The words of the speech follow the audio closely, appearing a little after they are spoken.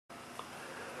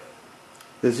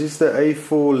This is the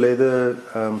A4 leather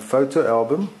photo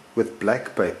album with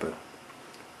black paper.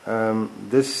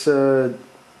 This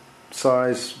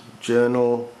size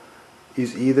journal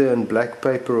is either in black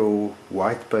paper or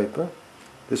white paper.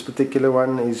 This particular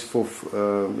one is for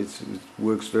it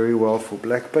works very well for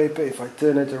black paper. If I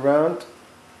turn it around,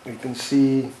 you can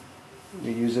see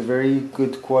we use a very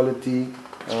good quality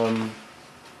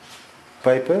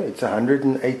paper. It's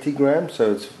 180 grams,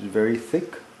 so it's very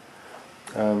thick.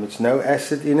 It's no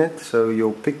acid in it, so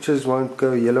your pictures won't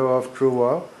go yellow after a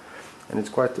while, and it's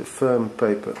quite a firm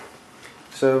paper.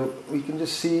 So we can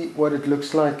just see what it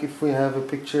looks like if we have a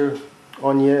picture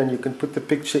on here, and you can put the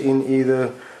picture in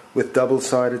either with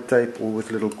double-sided tape or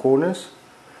with little corners.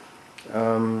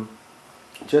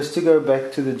 Just to go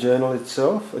back to the journal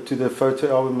itself, to the photo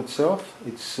album itself,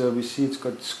 we see it's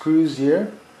got screws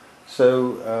here,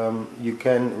 so you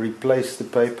can replace the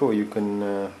paper, or you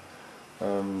can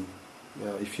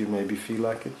if you maybe feel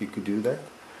like it, you could do that.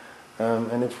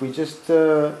 And if we just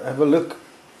have a look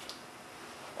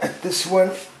at this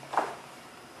one,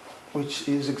 which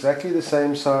is exactly the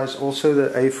same size, also the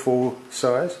A4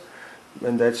 size,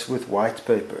 and that's with white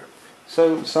paper.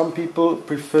 So some people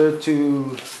prefer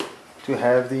to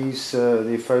have these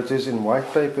their photos in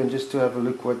white paper, and just to have a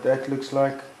look what that looks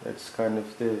like. That's kind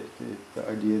of the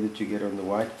idea that you get on the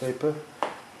white paper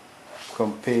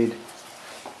compared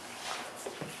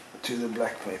to the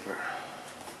black paper.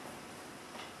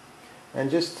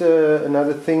 And just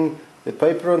another thing, the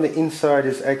paper on the inside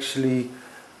is actually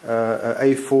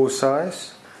A4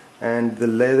 size, and the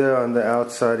leather on the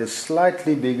outside is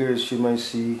slightly bigger, as you may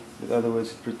see. In other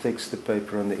words, it protects the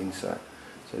paper on the inside.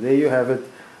 So there you have it,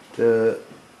 the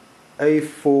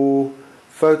A4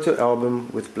 photo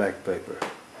album with black paper.